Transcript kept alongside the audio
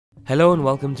Hello and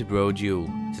welcome to Brodual.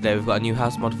 Today we've got a new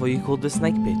house mod for you called the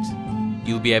Snake Pit.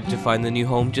 You'll be able to find the new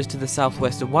home just to the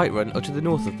southwest of Whiterun or to the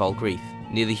north of Falkreath,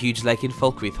 near the huge lake in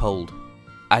Falkreath Hold.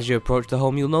 As you approach the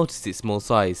home you'll notice its small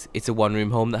size. It's a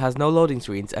one-room home that has no loading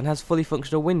screens and has fully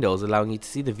functional windows allowing you to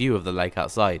see the view of the lake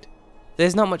outside.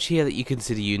 There's not much here that you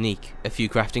consider unique, a few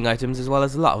crafting items as well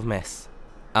as a lot of mess.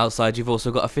 Outside you've also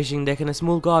got a fishing deck and a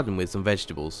small garden with some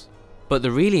vegetables. But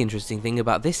the really interesting thing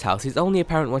about this house is only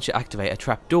apparent once you activate a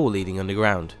trap door leading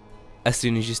underground. As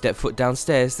soon as you step foot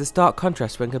downstairs, the stark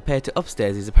contrast when compared to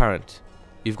upstairs is apparent.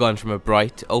 You've gone from a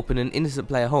bright, open and innocent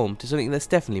player home to something that's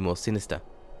definitely more sinister.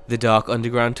 The dark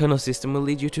underground tunnel system will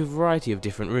lead you to a variety of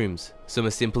different rooms. Some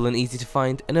are simple and easy to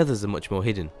find and others are much more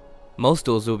hidden. Most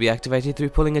doors will be activated through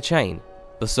pulling a chain,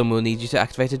 but some will need you to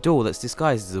activate a door that's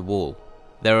disguised as a wall.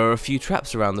 There are a few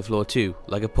traps around the floor too,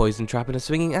 like a poison trap and a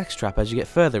swinging axe trap as you get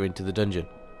further into the dungeon.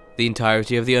 The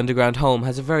entirety of the underground home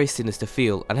has a very sinister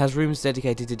feel and has rooms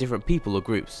dedicated to different people or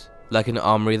groups, like an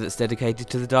armory that's dedicated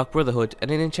to the Dark Brotherhood and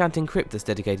an enchanting crypt that's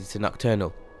dedicated to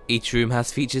Nocturnal. Each room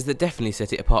has features that definitely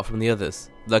set it apart from the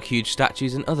others, like huge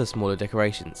statues and other smaller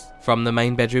decorations. From the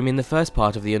main bedroom in the first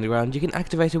part of the underground you can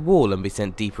activate a wall and be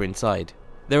sent deeper inside.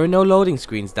 There are no loading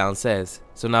screens downstairs,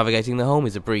 so navigating the home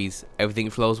is a breeze. Everything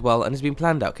flows well and has been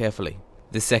planned out carefully.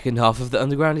 The second half of the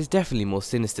underground is definitely more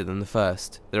sinister than the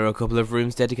first. There are a couple of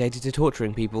rooms dedicated to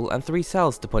torturing people and 3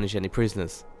 cells to punish any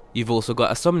prisoners. You've also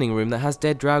got a summoning room that has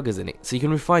dead draugrs in it, so you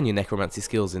can refine your necromancy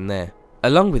skills in there.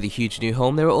 Along with the huge new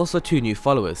home there are also 2 new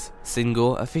followers,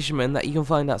 Singor, a fisherman that you can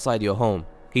find outside your home.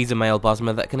 He's a male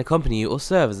bosmer that can accompany you or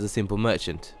serve as a simple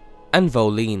merchant. And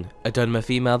Voline, a Dunmer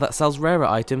female that sells rarer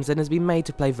items and has been made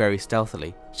to play very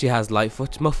stealthily. She has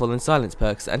Lightfoot, Muffle and Silence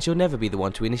perks and she'll never be the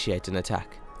one to initiate an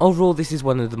attack. Overall this is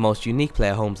one of the most unique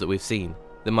player homes that we've seen.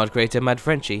 The mod creator Mad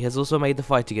Frenchie has also made the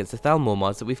fight against the Thalmor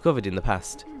mods that we've covered in the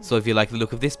past. So if you like the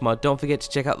look of this mod, don't forget to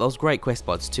check out those great quest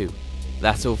mods too.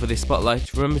 That's all for this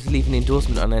spotlight. Remember to leave an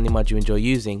endorsement on any mod you enjoy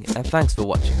using and thanks for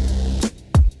watching.